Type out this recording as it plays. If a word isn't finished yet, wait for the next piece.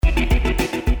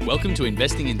Welcome to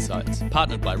Investing Insights,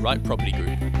 partnered by Right Property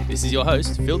Group. This is your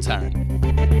host, Phil Tarrant.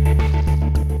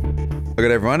 Good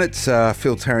everyone, it's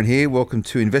Phil Tarrant here. Welcome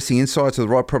to Investing Insights of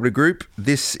the Right Property Group.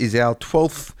 This is our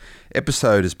 12th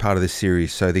episode as part of this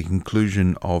series, so the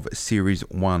conclusion of Series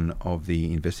 1 of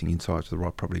the Investing Insights of the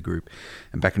Right Property Group.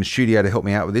 And back in the studio to help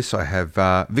me out with this, I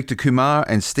have Victor Kumar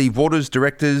and Steve Waters,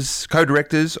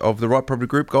 co-directors of the Right Property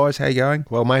Group. Guys, how you going?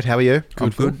 Well, mate, how are you?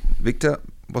 I'm good. Victor,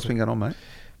 what's been going on, mate?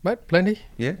 Mate, plenty.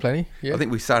 Yeah? Plenty, yeah. I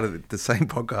think we started the same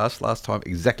podcast last time,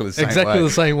 exactly the same way. Exactly the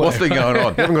same way. What's been going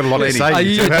on? You haven't got a lot to say.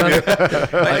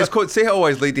 Mate, see, I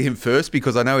always lead to him first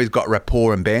because I know he's got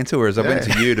rapport and banter, whereas I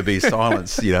went to you to be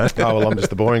silence, you know. Oh, well, I'm just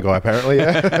the boring guy, apparently,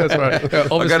 yeah. That's right. I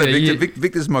go to Victor.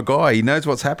 Victor's my guy. He knows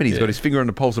what's happening. He's got his finger on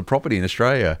the pulse of property in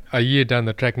Australia. A year down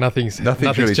the track, nothing's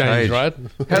really changed, right?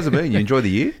 How's it been? You enjoy the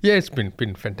year? Yeah, it's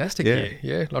been fantastic Yeah. year.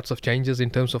 Yeah, lots of changes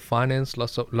in terms of finance,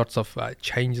 lots of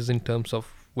changes in terms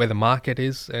of where the market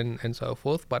is and so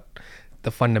forth, but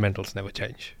the fundamentals never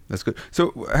change. That's good.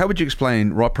 So how would you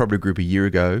explain Right Property Group a year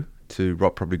ago to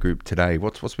Right Property Group today?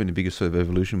 What's been the biggest sort of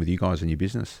evolution with you guys and your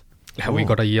business? Have we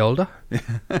got a year older?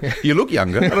 You look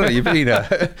younger. I don't know. You've been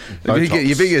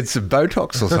getting some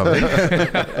Botox or something.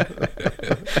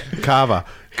 Carver.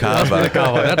 Kava.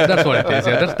 That's what it is.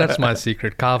 Yeah, that's my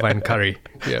secret. Kava and curry.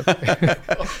 Yeah.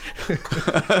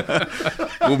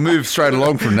 We'll move straight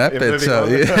along from that.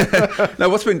 No,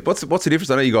 what's the difference?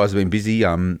 I know you guys have been busy.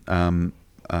 As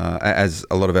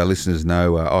a lot of our listeners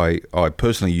know, I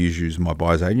personally use my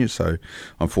buyer's agent, so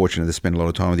I'm fortunate to spend a lot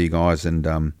of time with you guys and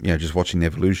just watching the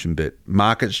evolution. But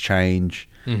markets change,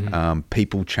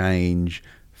 people change,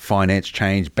 finance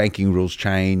change, banking rules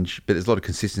change, but there's a lot of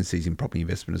consistencies in property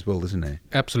investment as well, isn't there?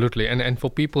 Absolutely, and for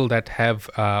people that have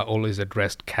always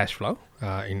addressed cash flow,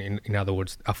 in other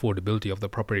words, affordability of the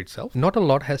property itself, not a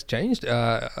lot has changed,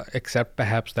 except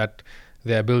perhaps that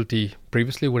the ability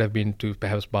previously would have been to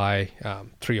perhaps buy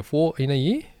 3 or 4 in a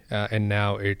year, and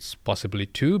now it's possibly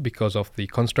 2 because of the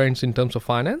constraints in terms of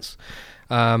finance.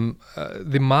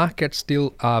 The markets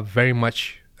still are very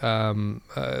much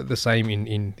the same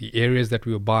in the areas that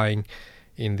we were buying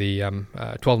in the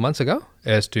 12 months ago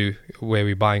as to where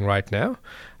we're buying right now.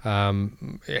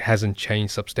 It hasn't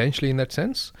changed substantially in that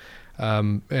sense.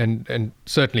 And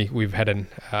certainly we've had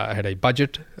a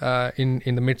budget in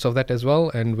the midst of that as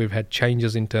well, and we've had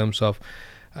changes in terms of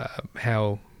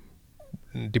how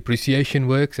depreciation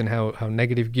works and how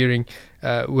negative gearing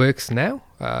works now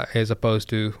as opposed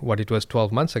to what it was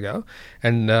 12 months ago.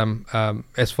 And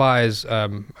as far as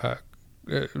the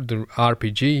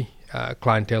RPG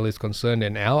clientele is concerned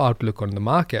and our outlook on the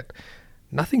market,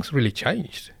 nothing's really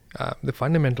changed. The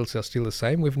fundamentals are still the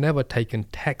same. We've never taken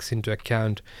tax into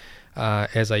account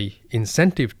as a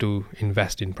incentive to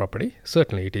invest in property.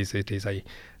 Certainly it is a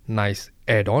nice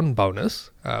add-on bonus,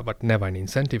 but never an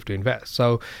incentive to invest.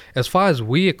 So as far as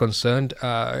we are concerned,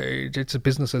 it's a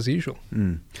business as usual.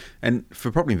 And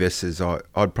for property investors,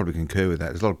 I'd probably concur with that.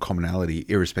 There's a lot of commonality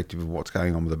irrespective of what's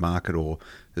going on with the market or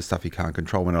the stuff you can't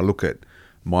control. When I look at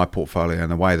my portfolio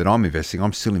and the way that I'm investing,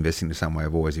 I'm still investing the same way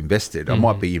I've always invested. I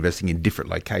might be investing in different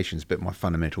locations, but my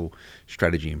fundamental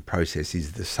strategy and process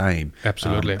is the same.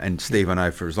 Absolutely. And Steve, I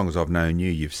know for as long as I've known you,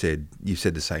 you've said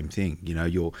the same thing. You know,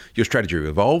 your strategy will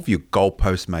evolve, your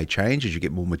goalposts may change as you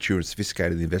get more mature and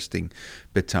sophisticated in investing,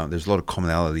 but there's a lot of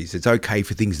commonalities. It's okay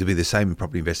for things to be the same in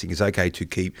property investing. It's okay to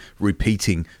keep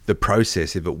repeating the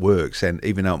process if it works, and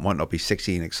even though it might not be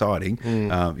sexy and exciting, you've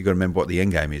got to remember what the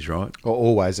end game is, right?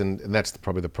 Always, and that's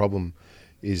probably the problem,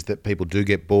 is that people do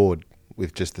get bored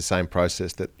with just the same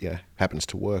process that happens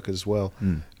to work as well.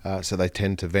 So they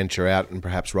tend to venture out and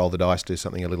perhaps roll the dice, do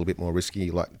something a little bit more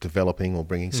risky, like developing or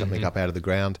bringing something up out of the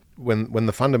ground. When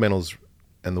the fundamentals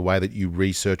and the way that you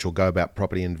research or go about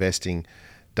property investing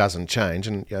doesn't change,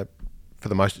 and for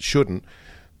the most it shouldn't,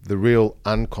 the real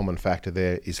uncommon factor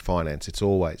there is finance. It's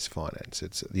always finance.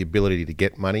 It's the ability to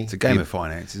get money. It's a game of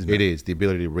finance, isn't it? It is. The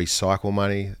ability to recycle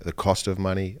money, the cost of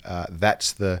money.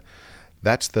 That's the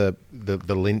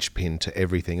linchpin to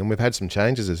everything. And we've had some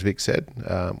changes, as Vic said,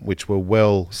 which were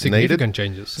well needed.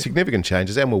 Significant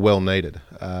changes, and were well needed.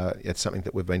 It's something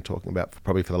that we've been talking about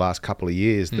probably for the last couple of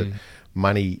years, that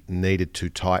money needed to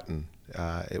tighten.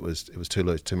 It was too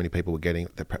loose. Too many people were getting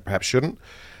it that perhaps shouldn't.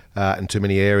 And too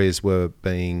many areas were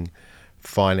being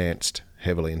financed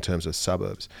heavily in terms of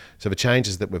suburbs. So the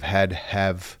changes that we've had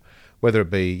have, whether it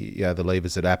be the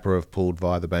levers that APRA have pulled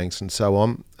via the banks and so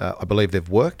on, I believe they've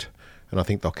worked, and I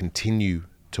think they'll continue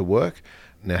to work.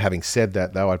 Now, having said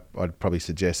that, though, I'd probably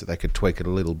suggest that they could tweak it a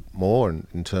little more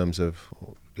in terms of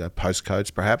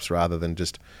postcodes, perhaps, rather than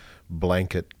just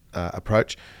blanket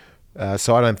approach.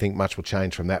 So I don't think much will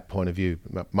change from that point of view.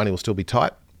 Money will still be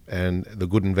tight, and the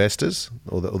good investors,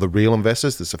 or the real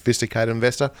investors, the sophisticated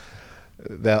investor,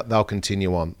 they'll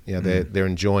continue on. They're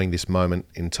enjoying this moment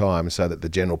in time, so that the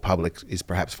general public is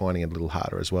perhaps finding it a little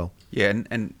harder as well. Yeah,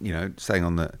 and staying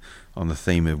on the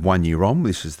theme of 1 year on,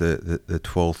 this is the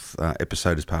 12th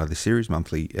episode as part of the series,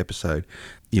 monthly episode.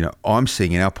 I'm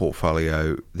seeing in our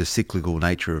portfolio the cyclical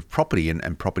nature of property,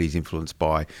 and property is influenced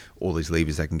by all these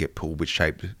levers that can get pulled, which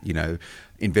shape,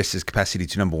 investors' capacity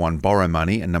to, number one, borrow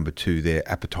money, and number two, their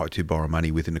appetite to borrow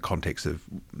money within the context of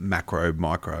macro,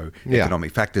 micro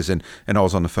economic factors. And I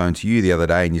was on the phone to you the other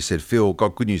day, and you said, Phil,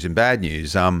 got good news and bad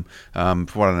news. From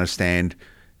what I understand,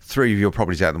 3 of your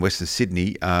properties out in Western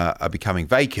Sydney are becoming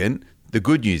vacant. The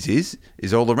good news is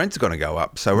all the rents are going to go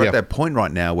up. So we're at that point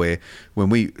right now where, when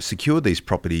we secured these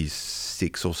properties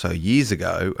 6 or so years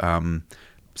ago,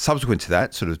 subsequent to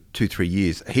that, sort of 2-3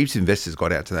 years, heaps of investors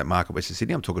got out to that market, Western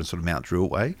Sydney. I'm talking sort of Mount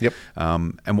Druitt way. Yep.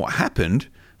 And what happened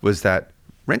was that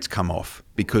rents come off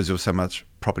because there was so much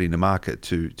property in the market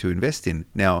to invest in.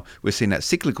 Now, we're seeing that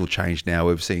cyclical change now.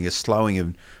 We're seeing a slowing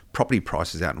of property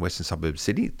prices out in western suburbs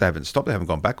Sydney. They haven't stopped. They haven't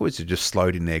gone backwards. They've just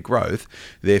slowed in their growth.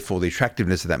 Therefore, the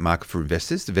attractiveness of that market for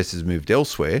investors, the investors moved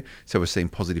elsewhere. So we're seeing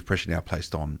positive pressure now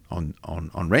placed on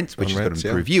rents, which is going to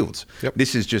improve yields. Yep.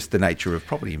 This is just the nature of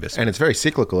property investment. And it's very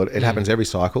cyclical. It happens every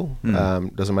cycle.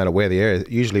 Doesn't matter where the area.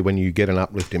 Usually when you get an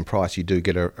uplift in price, you do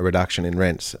get a reduction in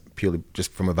rents, purely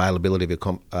just from availability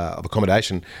of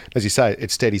accommodation. As you say,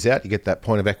 it steadies out. You get that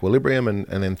point of equilibrium, and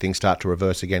then things start to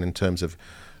reverse again in terms of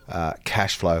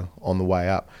cash flow on the way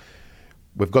up.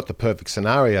 We've got the perfect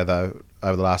scenario, though,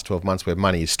 over the last 12 months where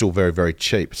money is still very, very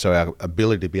cheap. So our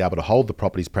ability to be able to hold the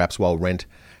properties, perhaps while rent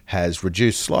has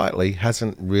reduced slightly,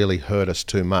 hasn't really hurt us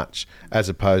too much, as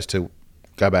opposed to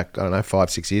go back,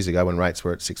 5-6 years ago when rates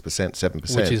were at 6%,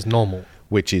 7%.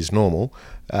 Which is normal.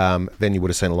 Then you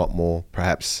would have seen a lot more,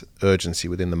 perhaps, urgency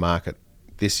within the market.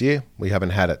 This year, we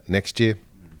haven't had it. Next year,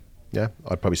 yeah,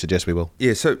 I'd probably suggest we will.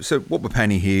 Yeah, so what we're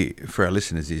painting here for our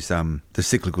listeners is the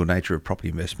cyclical nature of property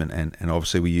investment, and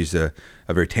obviously we use a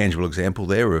very tangible example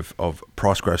there of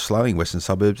price growth slowing, western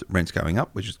suburbs, rents going up,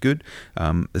 which is good.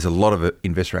 There's a lot of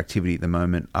investor activity at the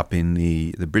moment up in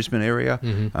the Brisbane area.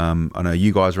 I know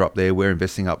you guys are up there, we're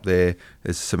investing up there.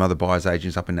 There's some other buyers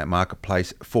agents up in that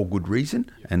marketplace for good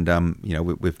reason, and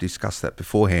we've discussed that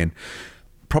beforehand.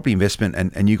 Property investment,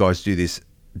 and you guys do this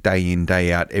day in,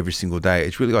 day out, every single day.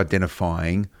 It's really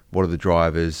identifying what are the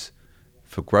drivers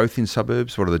for growth in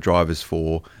suburbs, what are the drivers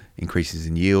for increases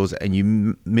in yields, and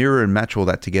you mirror and match all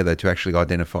that together to actually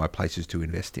identify places to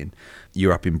invest in.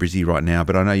 You're up in Brizzy right now,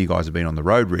 but I know you guys have been on the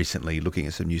road recently looking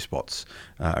at some new spots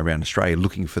around Australia,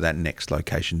 looking for that next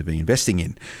location to be investing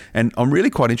in. And I'm really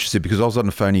quite interested because I was on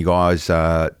the phone to you guys,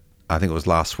 I think it was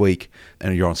last week,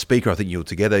 and you're on speaker. I think you were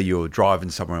together, you were driving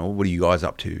somewhere. Well, what are you guys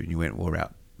up to? And you went, well, we're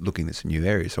out looking at some new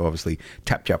areas. So obviously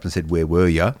tapped you up and said, where were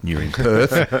you? And you're in Perth.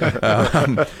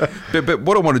 But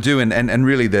what I want to do, and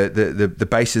really the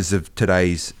basis of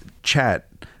today's chat,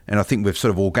 and I think we've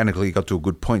sort of organically got to a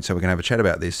good point so we can have a chat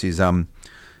about this, is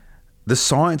the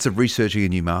science of researching a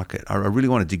new market. I really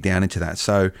want to dig down into that.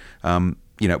 So,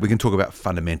 we can talk about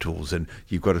fundamentals, and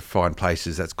you've got to find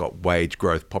places that's got wage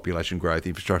growth, population growth,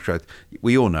 infrastructure growth.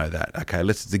 We all know that. Okay,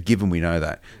 it's a given, we know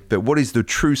that. But what is the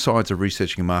true science of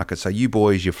researching a market? So you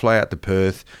boys, you fly out to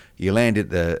Perth, you land at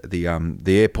the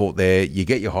airport there, you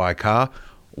get your hire car.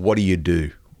 What do you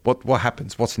do? What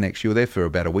happens? What's next? You were there for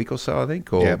about a week or so, I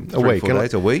think, or 3 or 4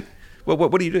 days, a week. Well,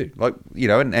 what do you do?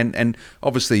 And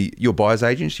obviously you're buyers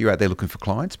agents, you're out there looking for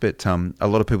clients, but a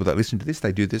lot of people that listen to this,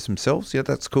 they do this themselves. Yeah,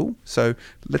 that's cool. So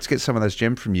let's get some of those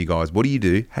gems from you guys. What do you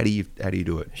do? How do you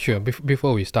do it? Sure.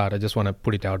 Before we start, I just want to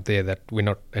put it out there that we're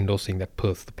not endorsing that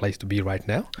Perth the place to be right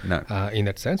now. No. In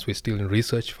that sense, we're still in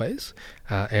research phase.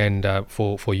 And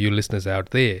for you listeners out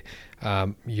there,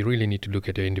 you really need to look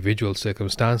at your individual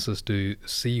circumstances to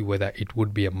see whether it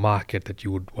would be a market that you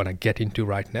would want to get into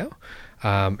right now.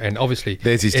 And obviously,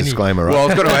 there's his disclaimer, right? Well, I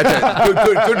was going to add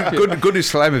that. Good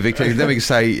disclaimer, Victor. Let me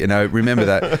say, remember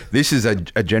that this is a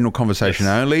general conversation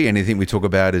only. Anything we talk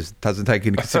about doesn't take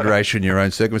into consideration your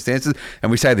own circumstances. And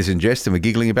we say this in jest and we're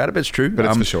giggling about it, but it's true. But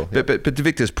it's for sure. But to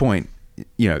Victor's point,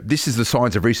 this is the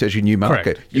science of researching a new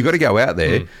market. Correct. You got to go out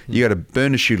there. You got to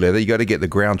burn the shoe leather. You got to get the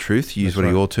ground truth. Use one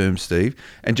of your terms, Steve.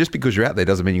 And just because you're out there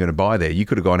doesn't mean you're going to buy there. You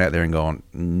could have gone out there and gone,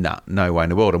 nah, no way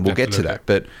in the world. And we'll get to that.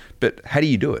 But how do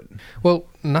you do it? Well,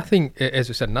 nothing, as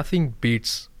you said, nothing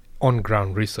beats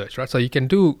on-ground research, right? So you can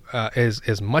do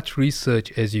as much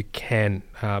research as you can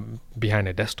behind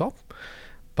a desktop.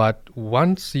 But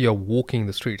once you're walking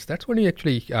the streets, that's when you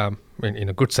actually, in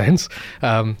a good sense,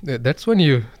 that's when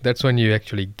you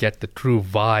actually get the true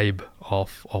vibe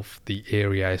of the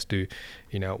area as to,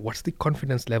 what's the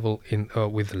confidence level in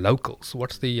with the locals?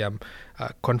 What's the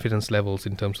confidence levels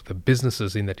in terms of the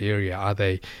businesses in that area? Are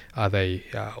they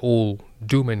all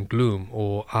doom and gloom,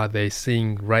 or are they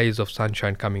seeing rays of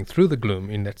sunshine coming through the gloom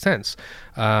in that sense?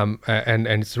 And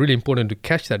it's really important to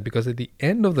catch that, because at the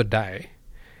end of the day,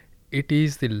 it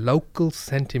is the local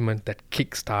sentiment that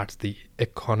kickstarts the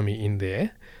economy in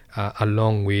there,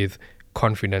 along with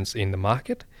confidence in the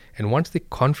market. And once the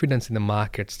confidence in the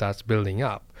market starts building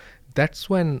up, that's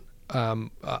when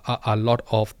a lot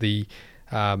of the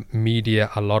media,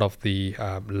 a lot of the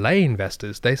lay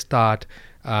investors, they start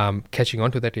catching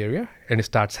on to that area, and it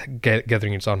starts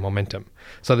gathering its own momentum.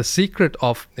 So the secret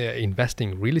of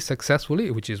investing really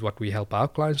successfully, which is what we help our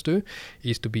clients do,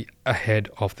 is to be ahead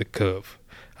of the curve.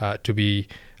 To be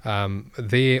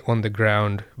there on the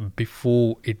ground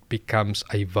before it becomes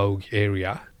a vogue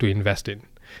area to invest in.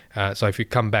 So if you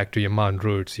come back to your Mount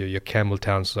Roots, your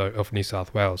Campbelltowns of New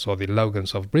South Wales, or the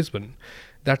Logans of Brisbane,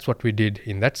 that's what we did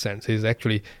in that sense, is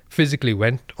actually physically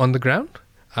went on the ground.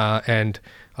 And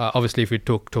obviously, if we're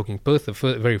talking Perth, the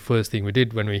very first thing we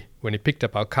did when we picked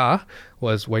up our car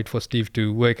was wait for Steve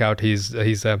to work out his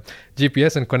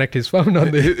GPS and connect his phone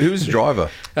on the... Who's the driver?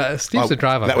 Steve's the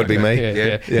driver. That would be me.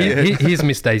 Yeah. He's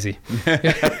Miss Daisy.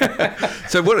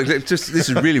 So this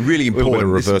is really, really important.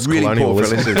 Reverse really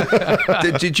colonialism.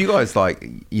 Did you guys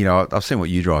I've seen what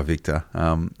you drive, Victor.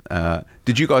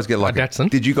 Did you guys get a Datsun?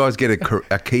 Did you guys get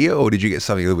a Kia, or did you get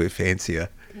something a little bit fancier?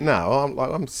 No,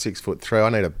 I'm 6'3". I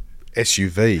need a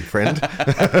SUV, friend.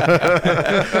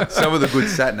 Some of the good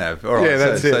sat nav. All right. Yeah,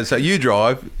 that's it. So you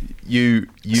drive. You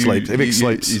sleep. Vic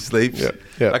sleeps. You sleep. Yeah.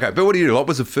 Okay, but what do you do? What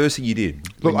was the first thing you did?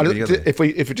 Look, if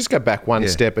we just go back one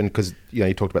step, and because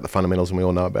you talked about the fundamentals, and we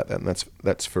all know about that, and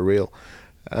that's for real.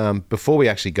 Before we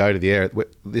actually go to the area,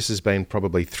 this has been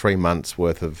probably 3 months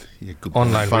worth of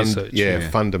online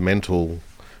research. Fundamental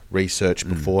research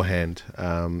beforehand.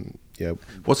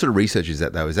 What sort of research is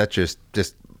that, though? Is that just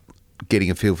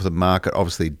getting a feel for the market?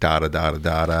 Obviously,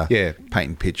 data. Yeah.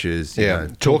 Painting pictures.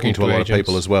 Talking to a lot of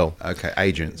people as well. Okay,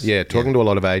 agents. Yeah, talking to a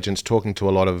lot of agents, talking to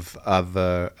a lot of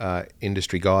other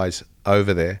industry guys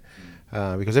over there,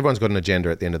 because everyone's got an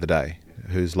agenda at the end of the day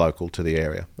who's local to the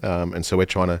area. And so we're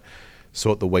trying to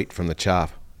sort the wheat from the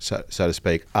chaff, so to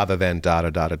speak, other than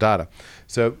data.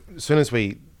 So as soon as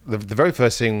the very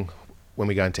first thing when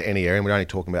we go into any area, and we're only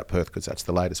talking about Perth because that's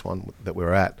the latest one that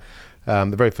we're at,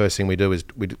 the very first thing we do is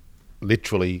we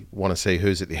literally want to see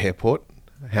who's at the airport,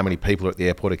 how many people are at the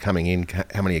airport are coming in,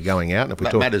 how many are going out. And if we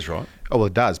that matters, right? Oh, well,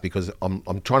 it does, because I'm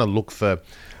trying to look for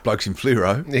blokes in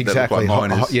fluoro. Exactly.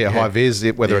 High vis,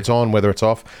 whether it's on, whether it's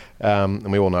off,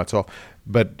 and we all know it's off.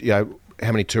 But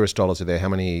how many tourist dollars are there? How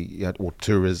many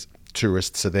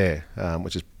tourists are there?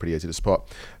 Which is pretty easy to spot.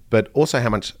 But also, how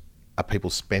much are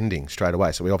people spending straight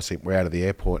away? So we're out of the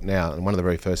airport now, and one of the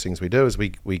very first things we do is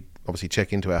we obviously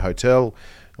check into our hotel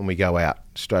and we go out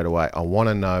straight away. I want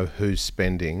to know who's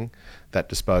spending that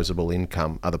disposable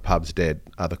income. Are the pubs dead?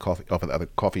 Are the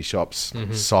coffee shops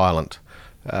silent?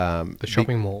 The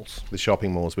shopping malls. The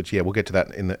shopping malls, which we'll get to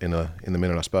that in the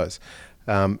minute, I suppose.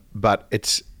 But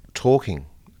it's talking.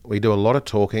 We do a lot of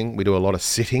talking. We do a lot of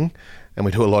sitting, and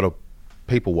we do a lot of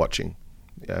people watching.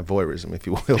 Voyeurism, if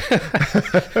you will.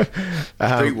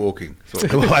 Street walking.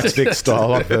 Well, that's Vic's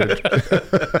style.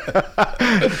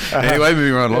 Anyway,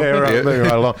 moving right along. Moving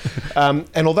right along.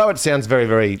 And although it sounds very,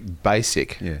 very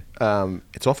basic,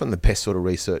 it's often the best sort of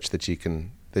research that you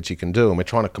can do, and we're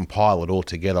trying to compile it all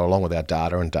together along with our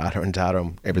data and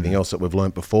everything else that we've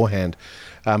learnt beforehand.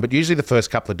 But usually the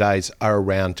first couple of days are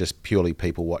around just purely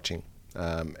people watching.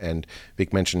 And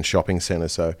Vic mentioned shopping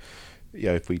centres, so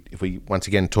if we once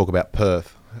again talk about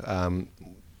Perth,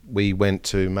 we went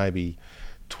to maybe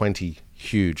 20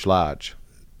 huge, large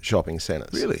shopping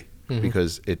centres. Really? Mm-hmm.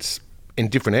 Because it's in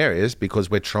different areas, because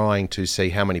we're trying to see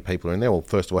how many people are in there. Well,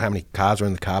 first of all, how many cars are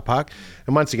in the car park,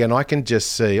 and once again, I can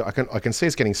see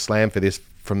us getting slammed for this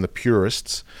from the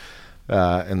purists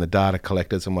and the data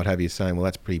collectors and what have you, saying, well,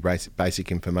 that's pretty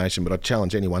basic information, but I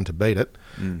challenge anyone to beat it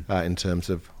in terms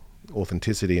of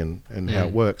authenticity and how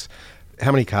it works.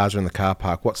 How many cars are in the car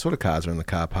park? What sort of cars are in the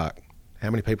car park?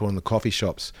 How many people are in the coffee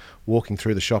shops, walking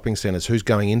through the shopping centres? Who's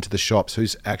going into the shops?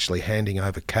 Who's actually handing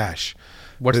over cash?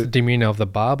 What's the demeanour of the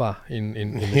barber in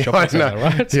the shopping centre,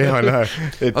 right? Yeah, I know.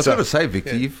 I was going to say,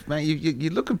 Victor,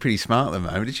 you're looking pretty smart at the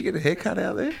moment. Did you get a haircut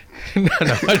out there? No,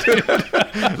 I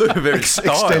didn't. Looking very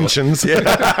styled. Extensions. Yeah.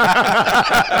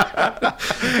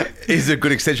 Is a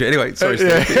good extension. Anyway, sorry,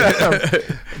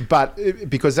 Steve. But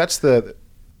because that's the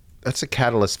a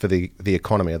catalyst for the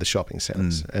economy of the shopping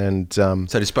centres. And so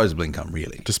disposable income,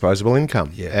 really. Disposable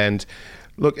income. Yeah. And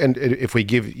look, and if we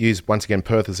use once again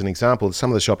Perth as an example, some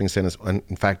of the shopping centres, and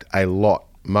in fact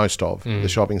most of the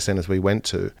shopping centres we went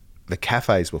to, the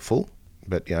cafes were full,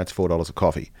 but it's $4 a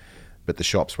coffee, but the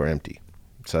shops were empty.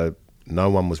 So no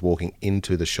one was walking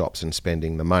into the shops and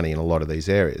spending the money in a lot of these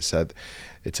areas. So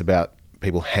it's about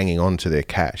people hanging on to their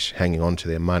cash, hanging on to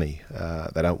their money.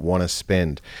 They don't want to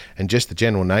spend. And just the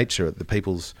general nature of the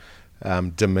people's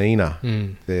demeanour,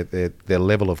 their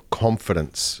level of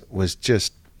confidence was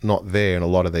just not there in a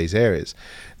lot of these areas.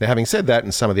 Now, having said that,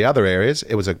 in some of the other areas,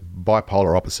 it was a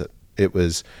bipolar opposite. It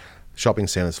was shopping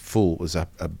centres full. It was a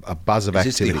buzz of activity.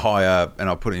 Is this the higher, and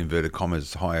I'll put in inverted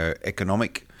commas, higher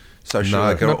economic, social,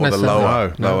 or the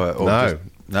lower?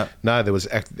 No, there was,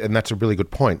 and that's a really good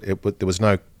point. There was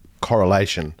no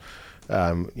correlation.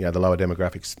 The lower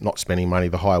demographics not spending money,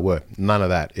 the higher were. None of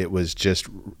that. It was just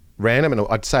random, and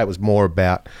I'd say it was more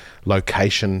about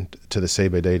location to the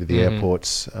CBD, to the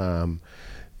airports,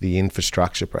 the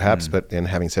infrastructure perhaps. But then,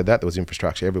 having said that, there was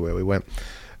infrastructure everywhere we went.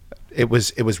 It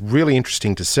was really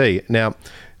interesting to see. Now,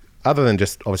 other than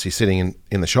just obviously sitting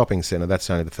in the shopping centre, that's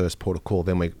only the first port of call.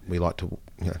 Then we like to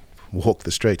walk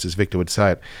the streets, as Victor would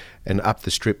say it, and up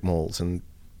the strip malls, not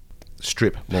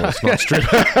strip. And, I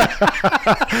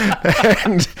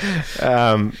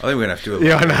think we're going to have to do it.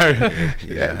 Yeah, I know.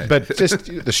 Yeah. But just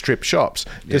the strip shops,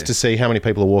 just to see how many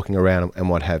people are walking around and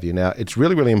what have you. Now, it's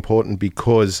really, really important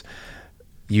because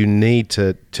you need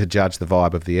to judge the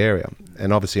vibe of the area.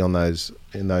 And obviously in those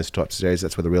types of areas,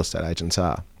 that's where the real estate agents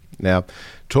are. Now,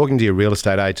 talking to your real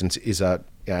estate agents is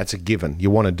it's a given. You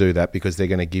want to do that because they're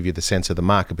going to give you the sense of the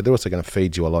market, but they're also going to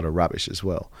feed you a lot of rubbish as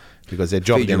well, because their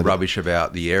job. Feed you rubbish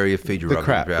about the area. Feed you rubbish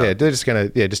crap. About. Yeah, they're just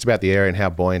going to just about the area and how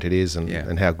buoyant it is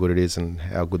and how good it is and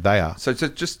how good they are. So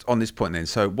just on this point then,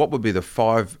 so what would be the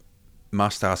 5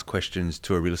 must-ask questions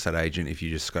to a real estate agent if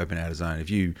you're just scoping out a zone? If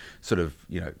you sort of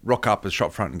rock up at the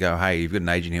shop front and go, hey, you've got an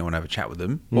agent here, I want to have a chat with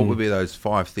them. What would be those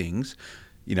 5 things?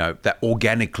 That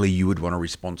organically you would want a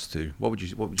response to? What would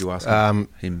you ask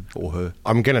him or her?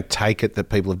 I'm going to take it that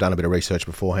people have done a bit of research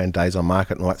beforehand, days on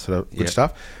market and all that sort of good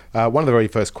stuff. One of the very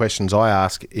first questions I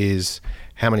ask is,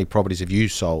 how many properties have you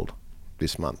sold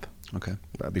this month? Okay.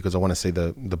 Because I want to see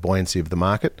the buoyancy of the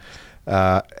market.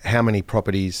 How many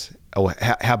properties, or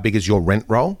how big is your rent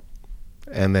roll?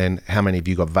 And then how many have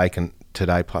you got vacant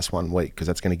today plus 1 week? Because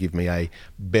that's going to give me a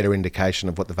better indication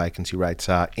of what the vacancy rates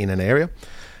are in an area.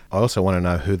 I also want to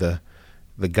know who the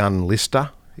gun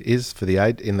lister is for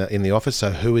in the office.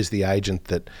 So who is the agent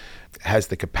that has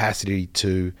the capacity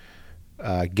to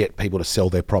get people to sell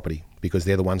their property, because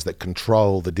they're the ones that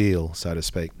control the deal, so to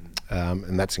speak.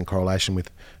 And that's in correlation with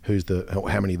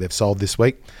how many they've sold this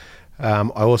week. I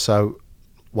also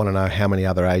want to know how many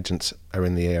other agents are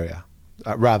in the area,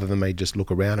 rather than me just look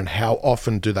around, and how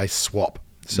often do they swap.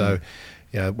 So,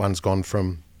 one's gone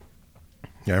from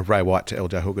Ray White to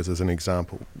LJ Hookers as an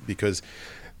example, because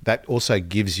that also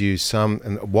gives you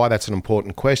and why that's an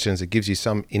important question is it gives you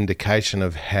some indication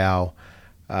of how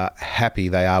happy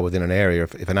they are within an area.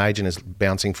 If an agent is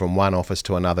bouncing from one office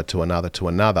to another,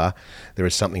 there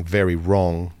is something very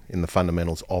wrong in the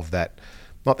fundamentals of that,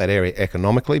 not that area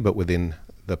economically, but within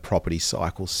the property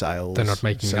cycle, sales. They're not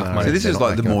making enough money. So this is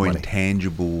like the more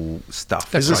intangible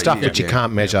stuff. This is the stuff that you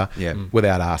can't measure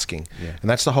without asking. Yeah. And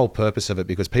that's the whole purpose of it,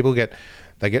 because people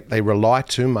they rely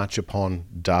too much upon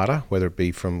data, whether it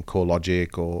be from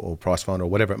CoreLogic or Pricefinder or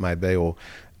whatever it may be, or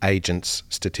agents'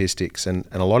 statistics. And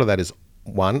a lot of that is,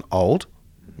 one, old.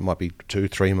 It might be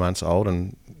 2-3 months old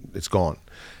and it's gone.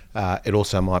 It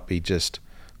also might be just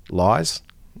lies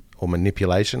or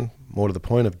manipulation, more to the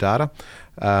point, of data.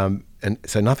 And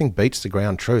so nothing beats the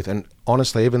ground truth. And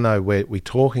honestly, even though we're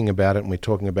talking about it, and we're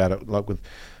talking about it like with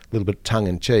a little bit tongue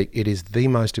in cheek, it is the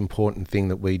most important thing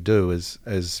that we do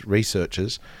as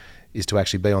researchers, is to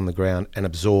actually be on the ground and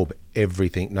absorb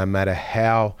everything, no matter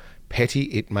how petty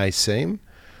it may seem.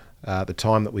 The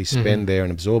time that we spend there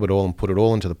and absorb it all and put it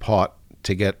all into the pot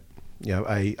to get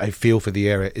a feel for the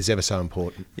area is ever so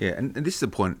important. Yeah, and this is the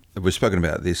point. We've spoken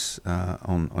about this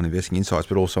on Investing Insights,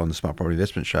 but also on the Smart Property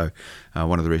Investment Show.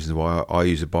 One of the reasons why I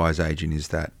use a buyer's agent is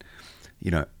that,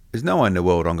 there's no way in the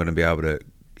world I'm going to be able to,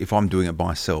 if I'm doing it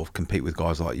myself, compete with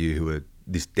guys like you who are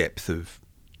this depth of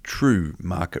true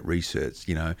market research.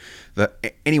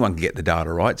 That anyone can get the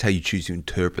data right. It's how you choose to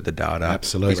interpret the data.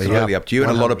 Absolutely, it's completely up to you.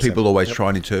 And 100%. A lot of people always try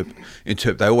and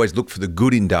interpret. They always look for the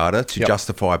good in data to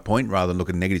justify a point rather than look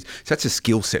at negatives. So that's a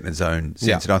skill set in its own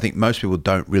sense. And I think most people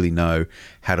don't really know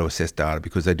how to assess data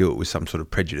because they do it with some sort of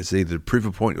prejudice, either to prove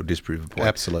a point or disprove a point.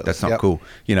 Absolutely, that's not cool.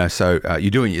 So you're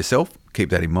doing it yourself.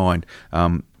 Keep that in mind.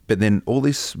 But but then all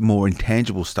this more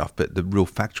intangible stuff, but the real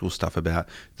factual stuff about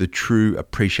the true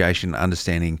appreciation,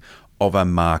 understanding of a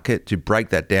market, to break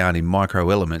that down in micro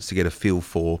elements to get a feel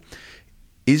for,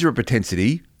 is there a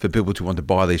propensity for people to want to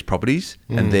buy these properties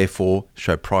and therefore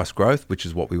show price growth, which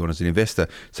is what we want as an investor.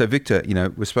 So Victor,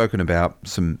 we've spoken about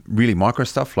some really micro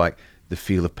stuff like the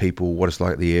feel of people, what it's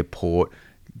like at the airport,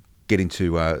 getting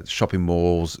to shopping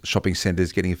malls, shopping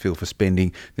centres, getting a feel for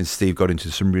spending. Then Steve got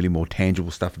into some really more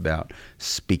tangible stuff about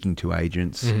speaking to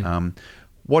agents.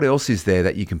 What else is there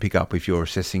that you can pick up if you're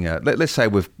assessing let's say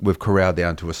we've corralled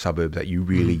down to a suburb that you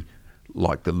really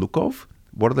like the look of?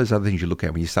 What are those other things you look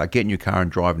at when you start getting your car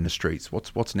and driving the streets?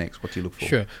 What's next? What do you look for?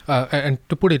 Sure. And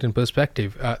to put it in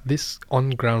perspective, this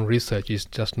on-ground research is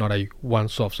just not a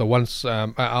once-off. So once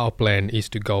our plan is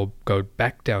to go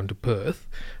back down to Perth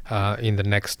in the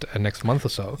next month or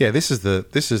so. Yeah, this is the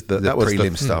that was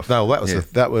prelim stuff. No,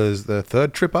 that was the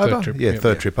third trip over.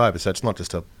 Third trip over. So it's not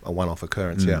just a one-off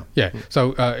occurrence. Yeah.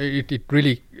 So it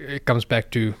really comes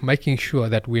back to making sure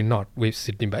that we're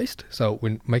Sydney-based. So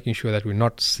we're making sure that we're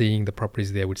not seeing the properties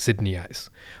there with Sydney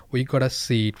eyes. We got to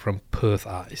see it from Perth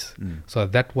eyes. So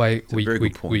that way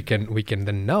we can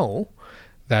then know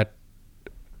that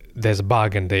there's a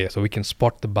bargain there. So we can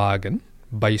spot the bargain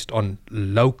based on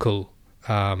local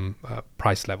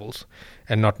price levels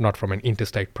and not from an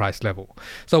interstate price level.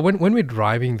 So when we're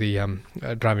driving down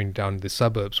the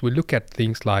suburbs, we look at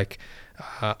things like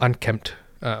unkempt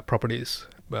properties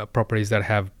that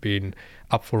have been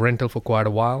up for rental for quite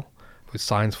a while, with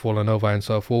signs fallen over and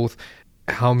so forth.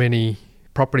 How many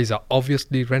properties are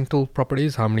obviously rental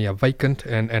properties, how many are vacant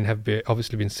and have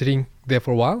obviously been sitting there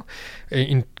for a while.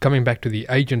 In coming back to the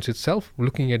agents itself,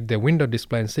 looking at their window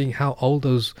display and seeing how old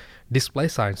those display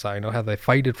signs are, how they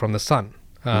faded from the sun,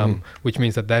 which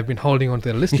means that they've been holding on to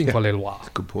their listing for a little while. That's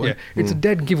a good point. Yeah, it's a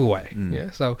dead giveaway.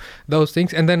 Yeah, so those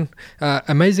things. And then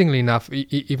amazingly enough,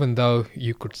 even though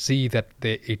you could see that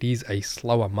it is a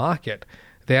slower market,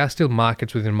 there are still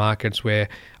markets within markets where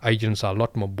agents are a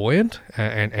lot more buoyant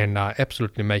and are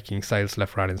absolutely making sales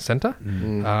left, right, and centre.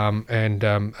 And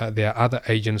there are other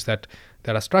agents that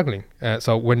are struggling.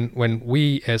 So when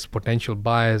we as potential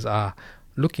buyers are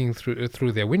looking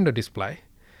through their window display,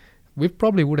 we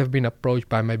probably would have been approached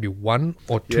by maybe one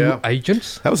or two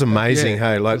agents. That was amazing.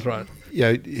 Hey, that's right.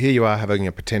 Here you are having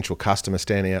a potential customer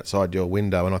standing outside your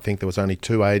window, and I think there was only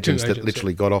two agents that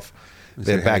literally got off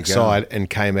their backside and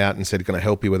came out and said, "Can I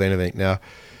help you with anything?" Now,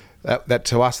 that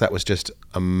to us, that was just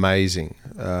amazing.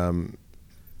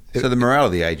 So the morale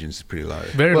of the agents is pretty low.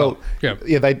 Very low. Yeah.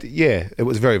 It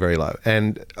was very, very low,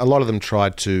 and a lot of them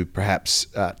tried to perhaps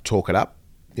talk it up.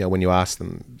 When you ask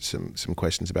them some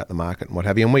questions about the market and what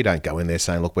have you, and we don't go in there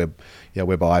saying, "Look,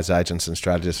 we're buyers agents and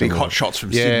strategists." Big hot shots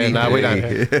from Sydney. No, we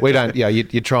don't. We don't.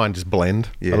 You try and just blend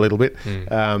a little bit.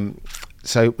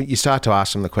 So you start to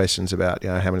ask them the questions about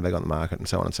how many they got in the market and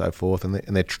so on and so forth, and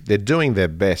they're doing their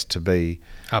best to be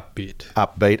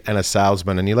upbeat and a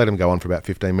salesman, and you let them go on for about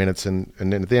 15 minutes, and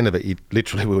then at the end of it,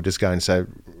 we will just go and say,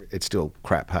 "It's still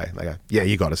crap." Hey, they go, "Yeah,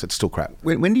 you got us. It's still crap."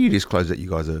 When do you disclose that you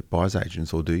guys are buyers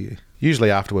agents, or do you? Usually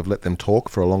after we've let them talk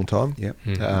for a long time. Yeah.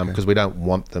 Because we don't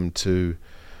want them to.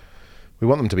 We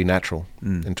want them to be natural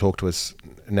and talk to us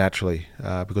naturally,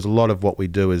 because a lot of what we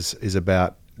do is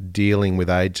about dealing with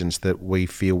agents that we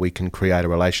feel we can create a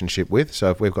relationship with. So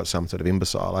if we've got some sort of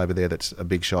imbecile over there that's a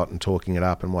big shot and talking it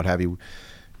up and what have you,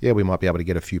 we might be able to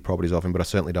get a few properties off him, but I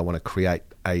certainly don't want to create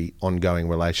a ongoing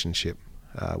relationship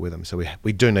with them. So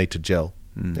we do need to gel.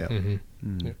 Yeah.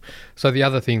 So the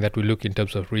other thing that we look in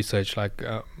terms of research, like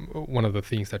one of the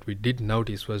things that we did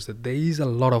notice was that there is a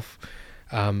lot of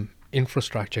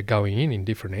infrastructure going in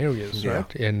different areas,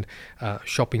 right? And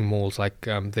shopping malls, like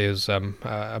there's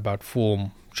about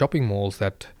 4 shopping malls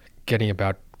that getting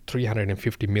about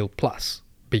 350 mil plus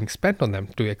being spent on them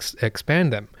to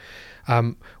expand them.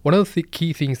 One of the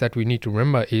key things that we need to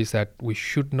remember is that we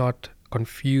should not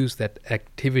confuse that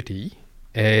activity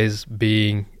as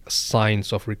being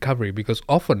signs of recovery, because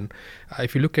often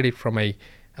if you look at it from a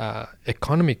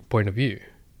economic point of view,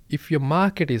 if your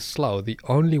market is slow, the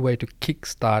only way to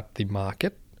kickstart the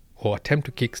market or attempt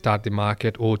to kickstart the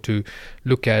market or to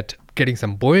look at getting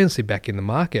some buoyancy back in the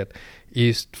market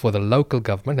is for the local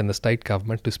government and the state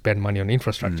government to spend money on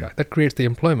infrastructure. That creates the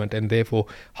employment and therefore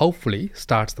hopefully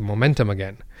starts the momentum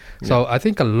again. So I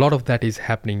think a lot of that is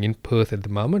happening in Perth at the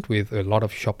moment, with a lot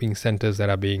of shopping centres that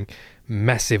are being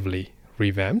massively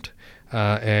revamped,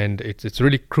 and it's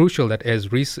really crucial that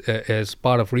as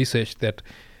part of research that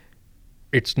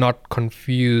it's not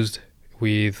confused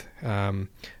with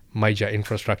major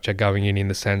infrastructure going in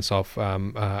the sense of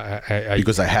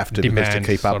because they have to, because to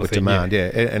keep up with demand.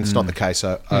 Yeah, and it's not the case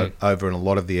over in a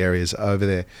lot of the areas over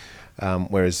there.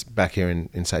 Whereas back here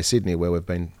in say Sydney, where we've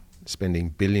been spending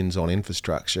billions on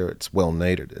infrastructure, it's well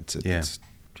needed. It's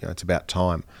about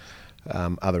time.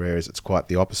 Other areas, it's quite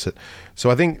the opposite.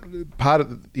 So I think part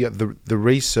of the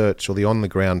research, or the on the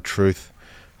ground truth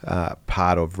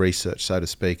part of research, so to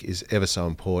speak, is ever so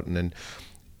important. And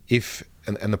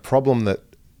the problem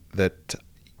that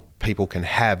people can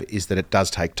have is that it does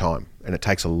take time, and it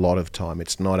takes a lot of time.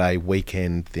 It's not a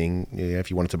weekend thing. If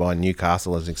you wanted to buy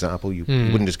Newcastle as an example, you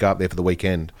wouldn't just go up there for the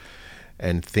weekend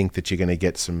and think that you're going to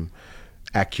get some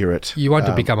accurate... You want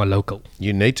to become a local.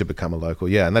 You need to become a local,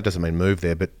 yeah, and that doesn't mean move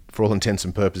there, but for all intents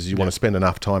and purposes, you want to spend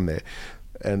enough time there.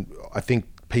 And I think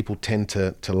people tend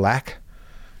to lack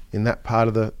in that part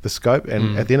of the scope,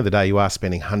 and at the end of the day, you are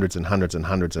spending hundreds and hundreds and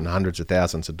hundreds and hundreds of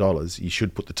thousands of dollars. You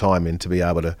should put the time in to be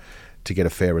able to get a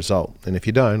fair result. And if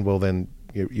you don't, well, then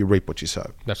you reap what you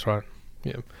sow. That's right,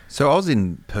 yeah. So I was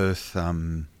in Perth,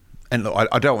 and look,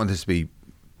 I don't want this to be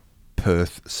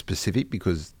Perth specific,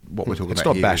 because what we're talking about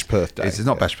here, it's not Bash Perth Day. It's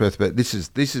not Bash Perth, but this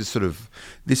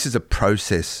is a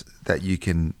process that you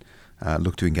can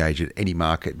look to engage at any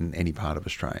market in any part of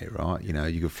Australia, right?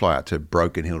 You could fly out to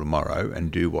Broken Hill tomorrow and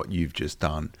do what you've just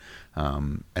done,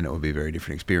 and it will be a very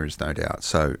different experience, no doubt.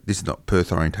 So this is not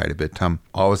Perth orientated, but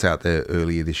I was out there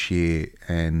earlier this year,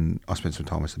 and I spent some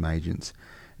time with some agents,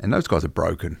 and those guys are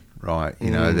broken. Right,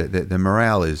 the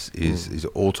morale is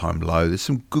all time low. There's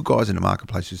some good guys in the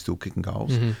marketplace who are still kicking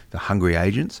goals, the hungry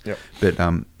agents. Yep. But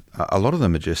a lot of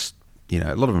them are just,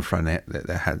 a lot of them throwing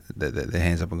their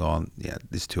hands up and going,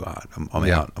 this is too hard. I'm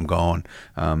out. I'm gone.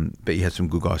 But you have some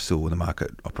good guys still in the market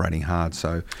operating hard.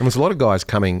 So, and there's a lot of guys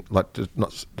coming, like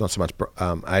not so much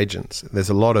agents.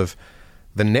 There's a lot of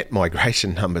the net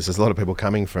migration numbers. There's a lot of people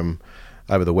coming from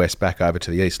over the west back over to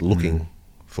the east looking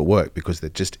for work, because there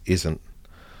just isn't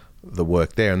the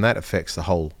work there, and that affects the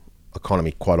whole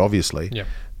economy quite obviously. Yeah.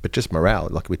 But just morale,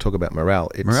 like we talk about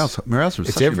morale, morale's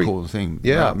such an important thing.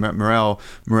 Yeah,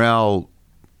 morale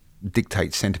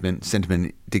dictates sentiment.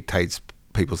 Sentiment dictates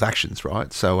people's actions,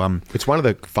 right? So it's one of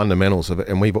the fundamentals of it,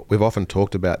 and we've often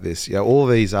talked about this. All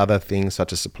these other things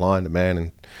such as supply and demand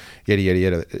and yada yada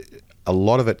yada. A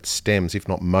lot of it stems, if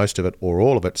not most of it, or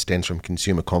all of it, stems from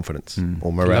consumer confidence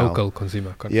or morale. Local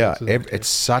consumer confidence. Yeah, it's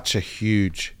such a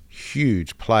huge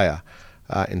player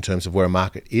in terms of where a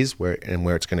market is, where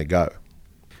it's going to go.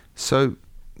 So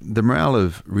the morale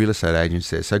of real estate agents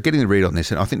there. So getting the read on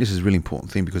this, and I think this is a really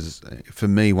important thing, because for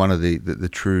me, one of the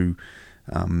true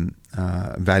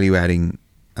value-adding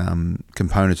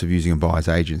components of using a buyer's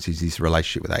agents is this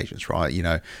relationship with agents, right?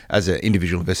 As an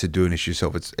individual investor doing this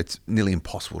yourself, it's nearly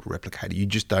impossible to replicate it. You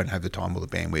just don't have the time or the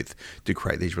bandwidth to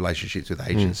create these relationships with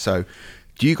agents. So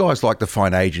do you guys like to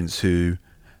find agents who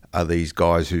are these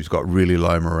guys who's got really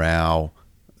low morale,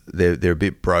 they're a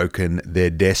bit broken, they're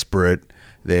desperate,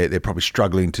 they're probably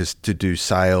struggling to do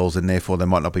sales, and therefore they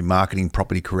might not be marketing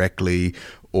property correctly,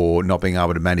 or not being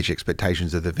able to manage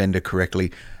expectations of the vendor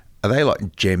correctly? Are they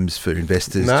like gems for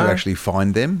investors to actually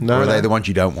find them? No, or are they the ones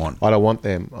you don't want? I don't want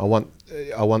them. I want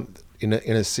in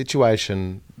a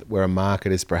situation where a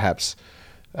market is perhaps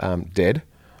dead,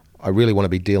 I really want to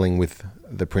be dealing with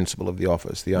the principal of the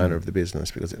office, the owner of the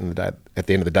business, because at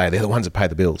the end of the day, they're the ones that pay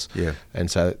the bills. Yeah. And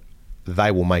so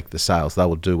they will make the sales. They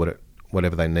will do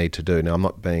whatever they need to do. Now, I'm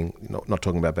not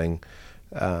talking about being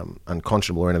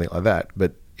unconscionable or anything like that,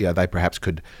 but they perhaps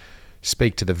could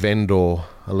speak to the vendor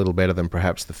a little better than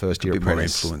perhaps the first year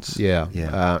apprentice. More influence. Yeah.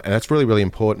 And that's really, really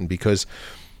important, because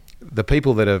the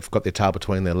people that have got their tail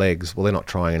between their legs, well, they're not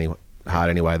trying hard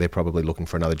anyway. They're probably looking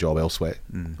for another job elsewhere.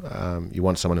 You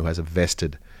want someone who has a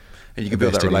vested... And you can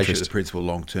build that relationship with the principal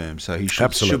long term. So he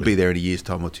should be there in a year's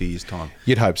time or 2 years' time.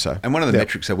 You'd hope so. And one of the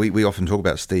metrics that we often talk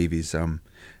about, Steve, is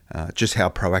just how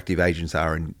proactive agents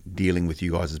are in dealing with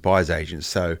you guys as buyers agents.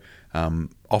 So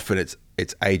often it's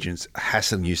agents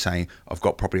hassling you saying, I've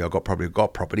got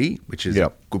property, which is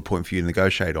a good point for you to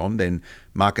negotiate on. Then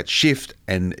markets shift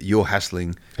and you're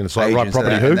hassling and it's like, right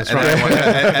property who? That's right.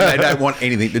 And they don't want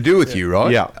anything to do with you,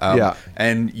 right? Yeah.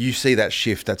 And you see that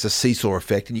shift, that's a seesaw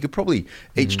effect. And you could probably,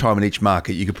 each time in each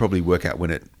market, you could probably work out when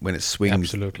it swings.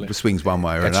 Absolutely. Swings one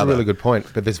way or that's another. That's a really good point.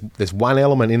 But there's one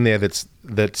element in there that's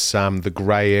the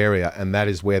grey area, and that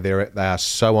is where they are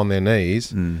so on their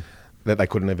knees that they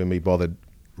couldn't even be bothered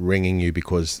ringing you,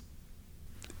 because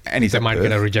they might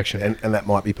get a rejection, and that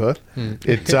might be Perth.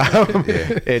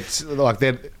 It's like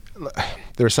there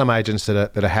are some agents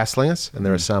that are hassling us, and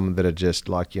there are some that are just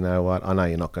like, you know what, I know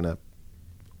you're not going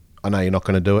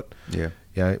to do it.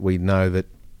 Yeah, we know that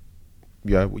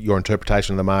your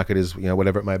interpretation of the market is,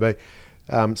 whatever it may be.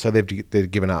 So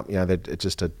they've given up. It's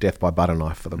just a death by butter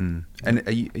knife for them. And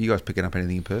are you guys picking up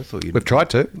anything in Perth? Or we've tried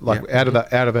to, out of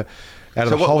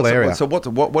the whole area. So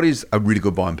what is a really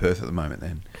good buy in Perth at the moment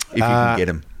then, if you can get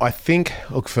them? I think,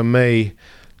 look, for me,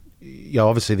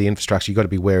 obviously the infrastructure, you've got to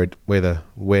be where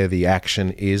the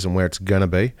action is and where it's going to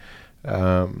be.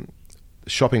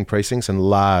 Shopping precincts and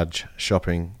large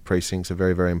shopping precincts are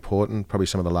very, very important. Probably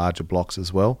some of the larger blocks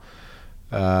as well.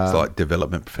 It's like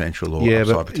development potential or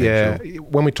upside potential. Yeah,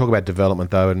 when we talk about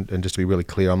development though, and just to be really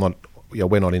clear,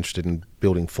 we're not interested in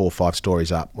building 4 or 5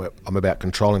 stories up. I'm about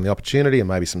controlling the opportunity and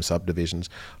maybe some subdivisions.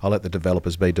 I'll let the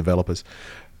developers be developers.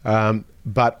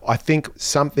 But I think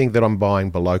something that I'm buying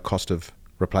below cost of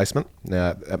replacement,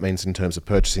 now that means in terms of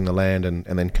purchasing the land and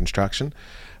then construction,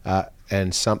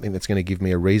 and something that's going to give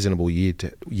me a reasonable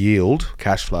yield,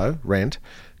 cash flow, rent,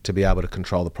 to be able to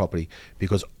control the property.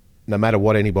 Because no matter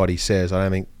what anybody says, I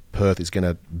don't think Perth is going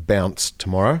to bounce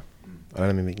tomorrow. I don't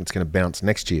even think it's going to bounce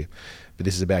next year. But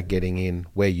this is about getting in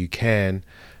where you can.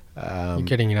 You're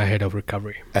getting in ahead of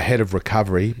recovery.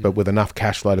 But with enough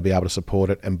cash flow to be able to support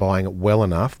it, and buying it well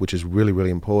enough, which is really,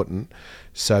 really important,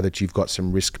 so that you've got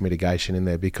some risk mitigation in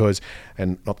there. Because,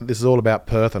 and not that this is all about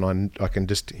Perth, and I can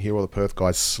just hear all the Perth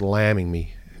guys slamming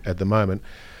me at the moment.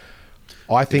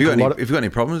 I think if you've got any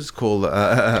problems, call Steve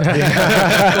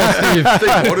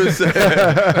Waters,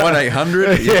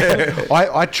 1-800. Yeah.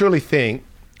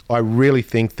 I really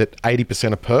think that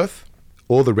 80% of Perth,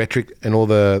 all the rhetoric and all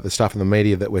the stuff in the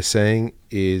media that we're seeing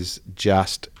is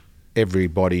just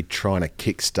everybody trying to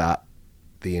kickstart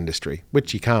the industry,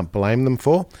 which you can't blame them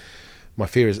for. My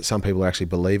fear is that some people are actually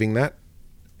believing that,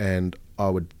 and I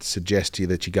would suggest to you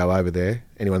that you go over there,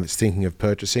 anyone that's thinking of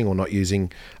purchasing or not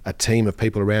using a team of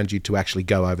people around you, to actually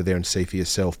go over there and see for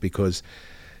yourself, because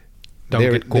don't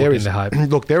get caught in the hype.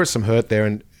 Look, there is some hurt there,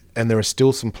 and there are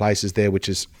still some places there which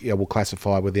is, we'll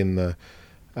classify within the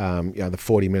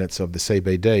 40 minutes of the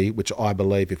CBD, which I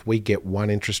believe if we get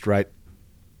 1 interest rate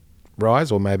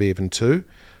rise, or maybe even 2,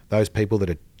 those people that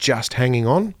are just hanging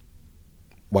on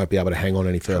won't be able to hang on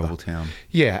any further. Trouble town.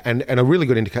 Yeah, and a really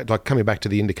good indicator, like coming back to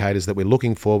the indicators that we're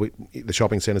looking for, the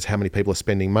shopping centres, how many people are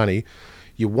spending money.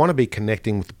 You want to be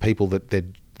connecting with the people that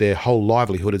their whole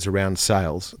livelihood is around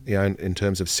sales, in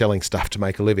terms of selling stuff to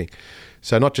make a living.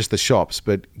 So not just the shops,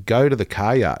 but go to the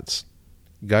car yards.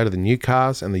 Go to the new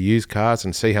cars and the used cars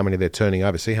and see how many they're turning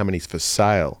over, see how many's for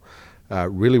sale.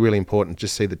 Really, really important.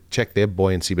 Just check their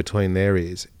buoyancy between their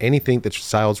ears. Anything that's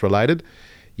sales related,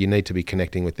 you need to be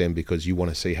connecting with them, because you want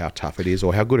to see how tough it is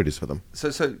or how good it is for them.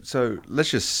 So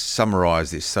let's just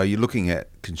summarise this. So you're looking at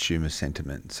consumer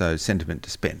sentiment. So sentiment to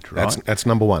spend, right? That's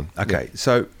number one. Okay.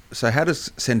 Yeah. So how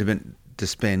does sentiment to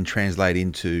spend translate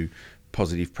into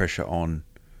positive pressure on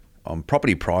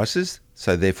property prices?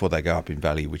 So therefore they go up in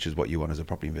value, which is what you want as a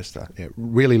property investor. Yeah,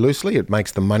 really loosely, it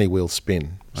makes the money wheel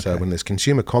spin. Okay. So when there's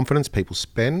consumer confidence, people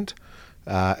spend,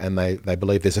 and they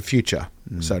believe there's a future,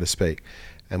 so to speak.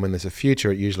 And when there's a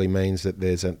future, it usually means that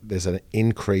there's an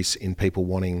increase in people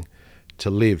wanting to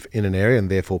live in an area,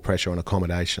 and therefore pressure on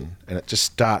accommodation. And it just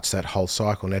starts that whole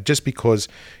cycle. Now, just because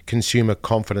consumer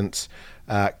confidence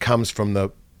comes from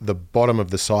the bottom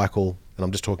of the cycle, and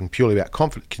I'm just talking purely about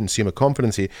consumer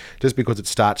confidence here, just because it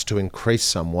starts to increase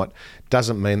somewhat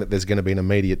doesn't mean that there's going to be an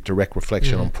immediate direct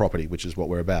reflection on property, which is what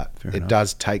we're about. Fair it enough.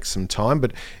 Does take some time,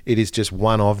 but it is just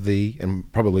one of the,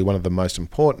 and probably one of the most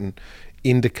important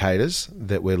indicators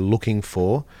that we're looking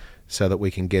for, so that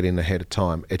we can get in ahead of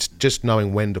time. It's just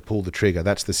knowing when to pull the trigger.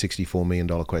 That's the $64 million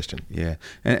question. Yeah.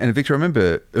 And Victor, I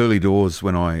remember early doors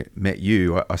when I met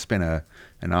you, I spent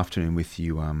an afternoon with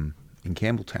you in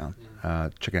Campbelltown,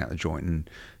 checking out the joint and,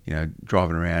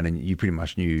 driving around, and you pretty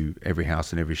much knew every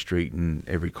house and every street and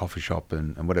every coffee shop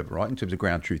and whatever, right? In terms of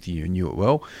ground truth, you knew it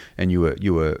well, and you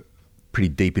were pretty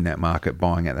deep in that market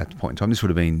buying at that point in time. This would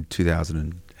have been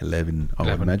 2011, I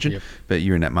would imagine. Yep. But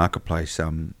you're in that marketplace.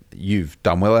 You've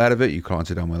done well out of it. Your clients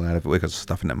have done well out of it. We've got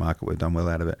stuff in that market. We've done well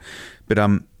out of it. But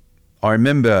I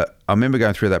remember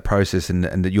going through that process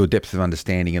and your depth of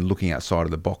understanding and looking outside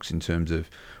of the box in terms of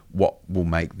what will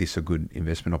make this a good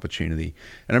investment opportunity.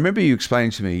 And I remember you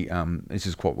explaining to me, this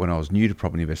is when I was new to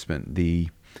property investment,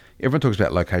 everyone talks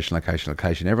about location.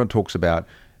 Everyone talks about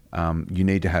you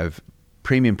need to have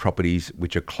premium properties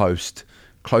which are close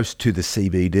to the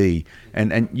CBD.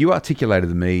 And you articulated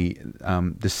to me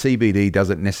the CBD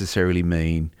doesn't necessarily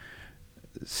mean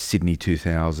Sydney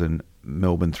 2,000,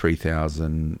 Melbourne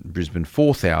 3,000, Brisbane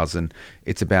 4,000.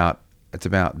 It's about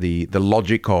the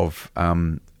logic of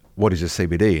what is a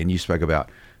CBD. And you spoke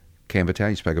about Campbelltown,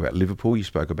 you spoke about Liverpool, you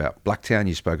spoke about Blacktown,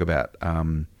 you spoke about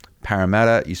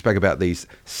Parramatta. You spoke about these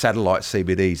satellite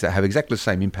CBDs that have exactly the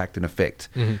same impact and effect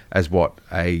as what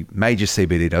a major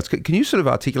CBD does. Can you sort of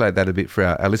articulate that a bit for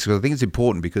our listeners? I think it's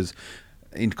important because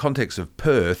in context of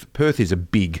Perth is a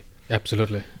big...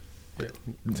 Absolutely.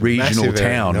 regional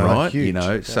town, right?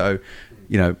 Huge. So,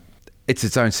 it's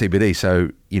its own CBD. So,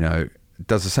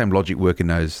 does the same logic work in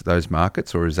those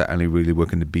markets, or is that only really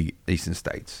work in the big eastern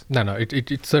states? No,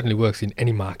 it certainly works in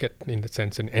any market, in the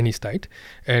sense in any state.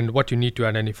 And what you need to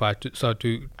identify,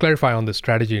 to clarify on the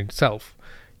strategy itself,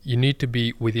 you need to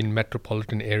be within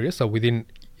metropolitan areas, so within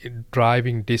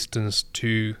driving distance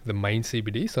to the main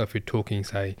CBD. So if you're talking,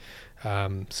 say,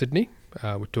 Sydney,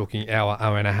 we're talking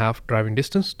hour and a half driving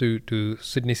distance to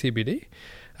Sydney CBD.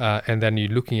 And then you're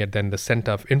looking at then the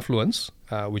centre of influence,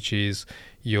 which is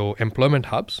your employment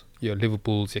hubs, your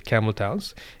Liverpools, your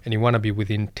Campbelltowns, and you want to be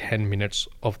within 10 minutes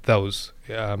of those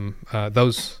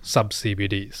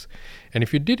sub-CBDs. And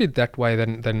if you did it that way,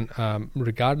 then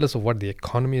regardless of what the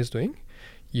economy is doing,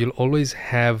 you'll always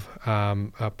have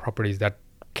properties that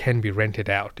can be rented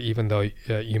out, even though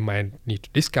you might need to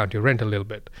discount your rent a little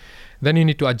bit. Then you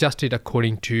need to adjust it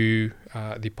according to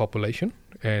the population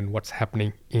and what's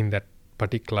happening in that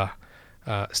particular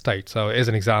state. So as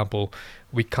an example,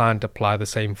 we can't apply the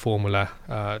same formula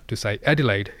to, say,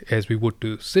 Adelaide as we would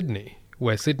to Sydney,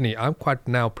 where Sydney, I'm quite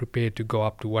now prepared to go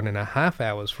up to 1.5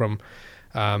 hours from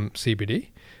CBD,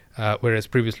 whereas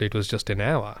previously it was just an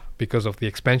hour because of the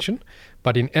expansion.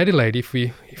 But in Adelaide, if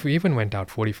we even went out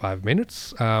 45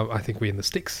 minutes, I think we're in the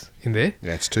sticks in there.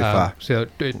 Yeah, it's too far. So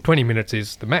 20 minutes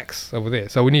is the max over there.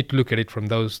 So we need to look at it from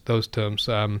those terms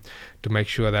to make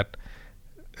sure that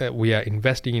we are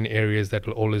investing in areas that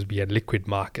will always be a liquid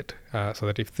market, so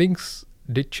that if things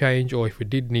did change or if we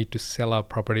did need to sell our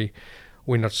property,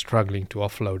 we're not struggling to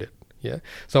offload it. Yeah.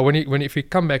 So if we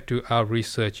come back to our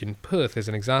research in Perth as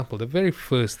an example, the very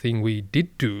first thing we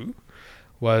did do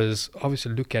was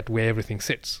obviously look at where everything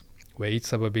sits, where each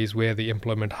suburb is, where the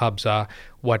employment hubs are,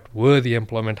 what were the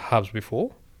employment hubs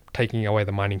before, taking away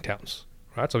the mining towns,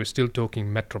 right? So we're still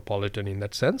talking metropolitan in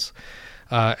that sense,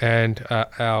 and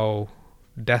our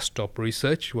desktop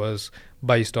research was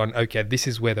based on, okay, this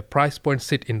is where the price points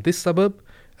sit in this suburb,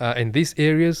 in these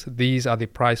areas, these are the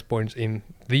price points in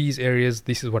these areas,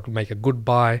 this is what will make a good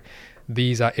buy,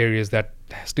 these are areas that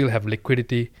still have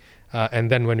liquidity,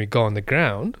 and then when we go on the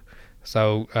ground,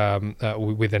 so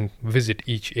we then visit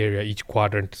each area, each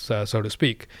quadrant, so to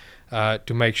speak,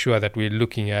 to make sure that we're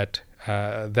looking at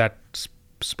that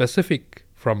specific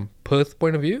from Perth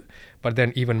point of view, but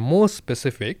then even more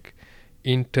specific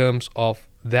in terms of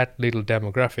that little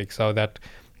demographic, so that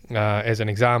as an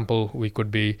example, we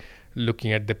could be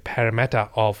looking at the Parramatta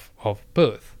of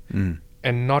Perth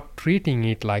and not treating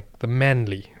it like the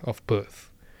Manly of Perth.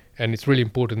 And it's really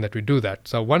important that we do that.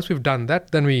 So once we've done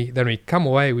that, then we come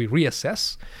away, we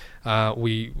reassess,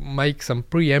 we make some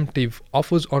preemptive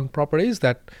offers on properties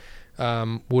that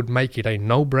would make it a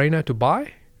no-brainer to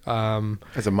buy.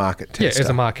 As a market test. Yeah, as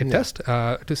a market test,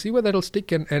 to see whether it'll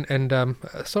stick and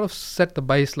sort of set the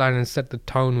baseline and set the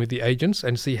tone with the agents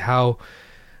and see how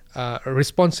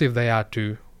responsive they are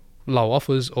to low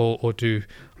offers or to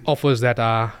offers that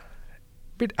are a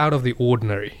bit out of the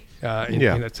ordinary in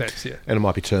that sense. Yeah. And it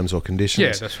might be terms or conditions.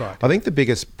 Yeah, that's right. I think the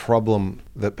biggest problem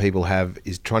that people have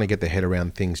is trying to get their head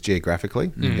around things geographically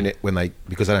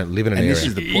because they don't live in an area. This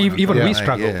is the point. Even we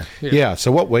struggle. Yeah,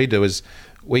 so what we do is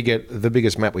we get the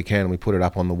biggest map we can and we put it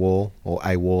up on the wall or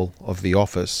a wall of the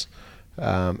office.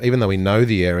 Even though we know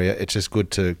the area, it's just good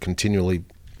to continually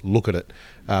look at it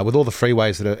with all the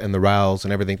freeways and the rails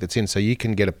and everything that's in, so you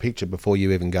can get a picture before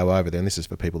you even go over there, and this is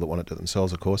for people that want to do it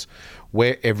themselves, of course,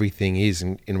 where everything is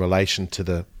in relation to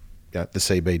the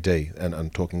CBD, and I'm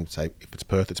talking, say, if it's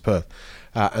Perth, it's Perth,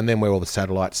 and then where all the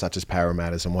satellites such as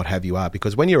Parramatta's and what have you are,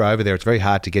 because when you're over there, it's very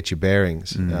hard to get your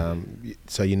bearings,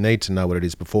 so you need to know what it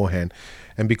is beforehand,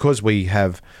 and because we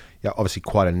have obviously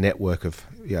quite a network of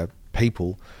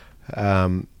people,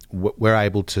 we're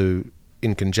able to,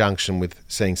 in conjunction with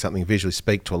seeing something visually,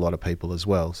 speak to a lot of people as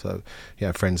well. So,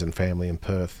 friends and family in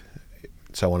Perth,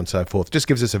 so on and so forth. Just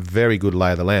gives us a very good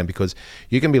lay of the land, because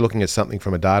you can be looking at something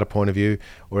from a data point of view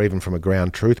or even from a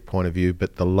ground truth point of view,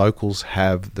 but the locals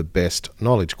have the best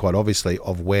knowledge, quite obviously,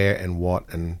 of where and what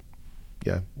and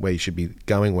where you should be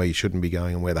going, where you shouldn't be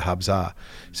going, and where the hubs are.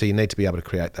 So you need to be able to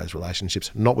create those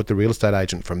relationships, not with the real estate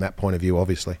agent from that point of view,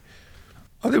 obviously.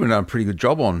 I think we've done a pretty good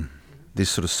job on this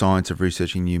sort of science of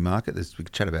researching new market. We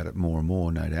could chat about it more and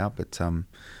more, no doubt, but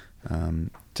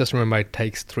just remember, it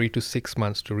takes 3 to 6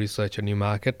 months to research a new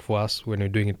market for us when we're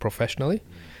doing it professionally.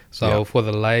 So for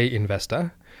the lay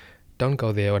investor, don't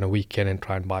go there on a weekend and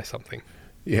try and buy something.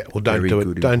 Yeah, well, don't do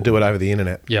it. Don't do it over the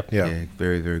internet. Yep. Yeah,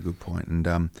 very, very good point. And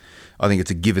I think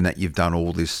it's a given that you've done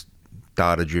all this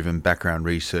data-driven background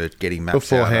research, getting maps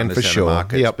beforehand, out, for sure.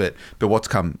 Markets. Yep. But what's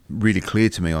come really clear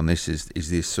to me on this is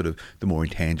this sort of the more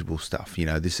intangible stuff. You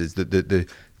know, this is the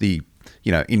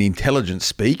you know, in intelligence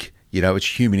speak. You know,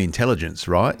 it's human intelligence,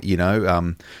 right? You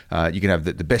know, you can have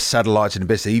the best satellites and the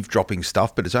best eavesdropping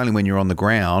stuff, but it's only when you're on the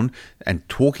ground and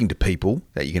talking to people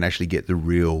that you can actually get the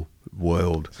real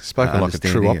world. Spoken like a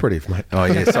true operative, mate. Oh,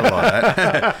 yeah, something like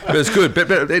that. But it's good.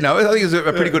 But you know, I think it's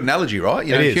a pretty good analogy, right?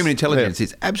 You know, human intelligence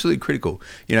is absolutely critical.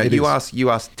 You know, you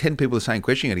ask 10 people the same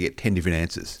question, you're going to get 10 different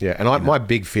answers. Yeah, and my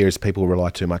big fear is people rely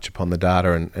too much upon the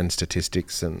data and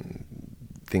statistics and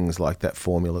things like that,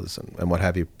 formulas and what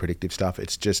have you, predictive stuff.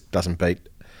 It just doesn't beat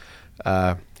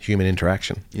human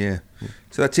interaction. Yeah.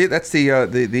 So that's it. That's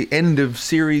the end of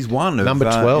series 1 of number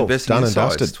 12. Investing Done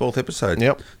Insights, and dusted. 12th episode.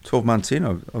 Yep. 12 months in,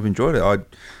 I've enjoyed it. I've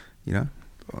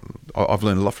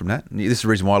learned a lot from that. And this is the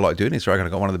reason why I like doing this. Right? I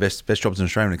got one of the best jobs in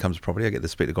Australia when it comes to property. I get to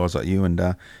speak to guys like you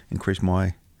and increase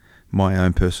my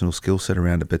own personal skill set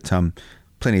around it. But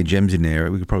plenty of gems in there.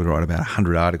 We could probably write about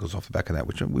 100 articles off the back of that,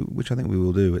 which I think we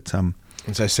will do. It's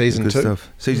and so season 2.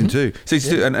 Stuff. Season 2.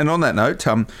 Season 2. And on that note,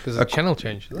 there's a channel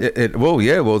change.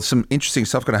 Well, some interesting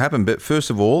stuff going to happen. But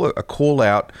first of all, a call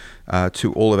out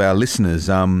to all of our listeners.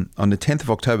 On the 10th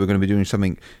of October, we're going to be doing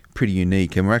something pretty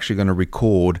unique, and we're actually going to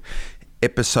record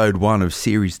episode 1 of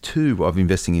series 2 of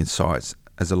Investing Insights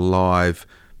as a live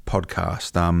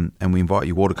podcast, and we invite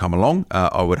you all to come along.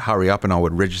 I would hurry up and I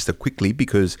would register quickly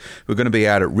because we're going to be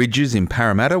out at Ridges in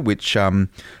Parramatta, which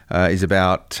is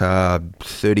about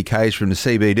 30 k's from the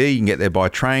CBD. You can get there by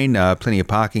train, plenty of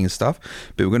parking and stuff,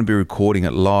 but we're going to be recording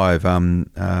it live.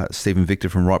 Stephen Victor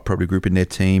from Right Property Group and their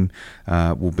team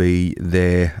will be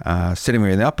there setting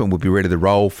everything up, and we'll be ready to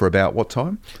roll for about what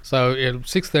time? So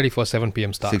 6:30 for 7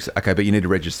 p.m. start. Okay, but you need to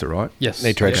register, right? Yes.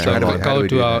 Need to register. Go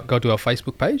to our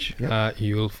Facebook page. Yep.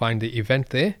 You'll find the event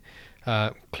there.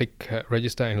 Click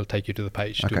register and it'll take you to the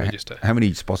page to register. How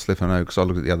many spots left? I know because I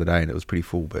looked at it the other day and it was pretty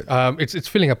full. But it's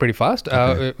filling up pretty fast.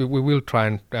 We will try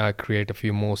and create a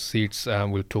few more seats.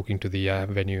 We're talking to the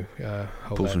venue.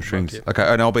 Pull some strings. Okay,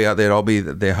 and I'll be out there. I'll be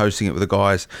there hosting it with the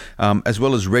guys, as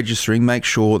well as registering. Make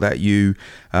sure that you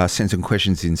send some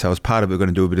questions in. So as part of it, we're going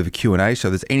to do a bit of a Q&A. So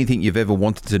if there's anything you've ever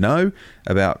wanted to know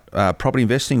about property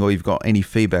investing, or you've got any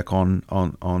feedback on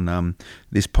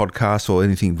this podcast or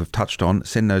anything we've touched on,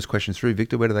 send those questions through.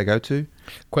 Victor, where do they go to?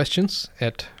 Questions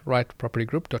at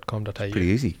rightpropertygroup.com.au. Pretty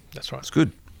easy. That's right. It's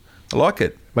good. I like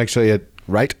it. Make sure you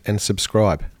rate and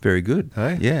subscribe. Very good.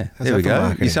 Hey? Yeah. How's there we go.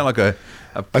 marketing? You sound like a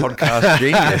podcast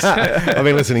genius. I've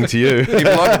been listening to you.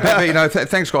 People like it.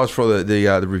 Thanks, guys, for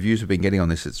the reviews we've been getting on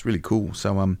this. It's really cool.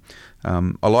 So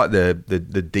I like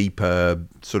the deeper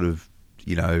sort of,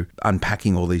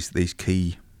 unpacking all these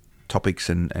key topics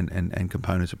and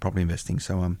components of property investing.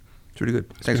 So it's really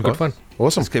good. Thanks, good fun.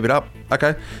 Awesome. Let's keep it up.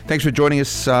 Okay. Thanks for joining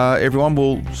us, everyone.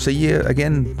 We'll see you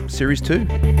again, Series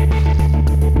 2.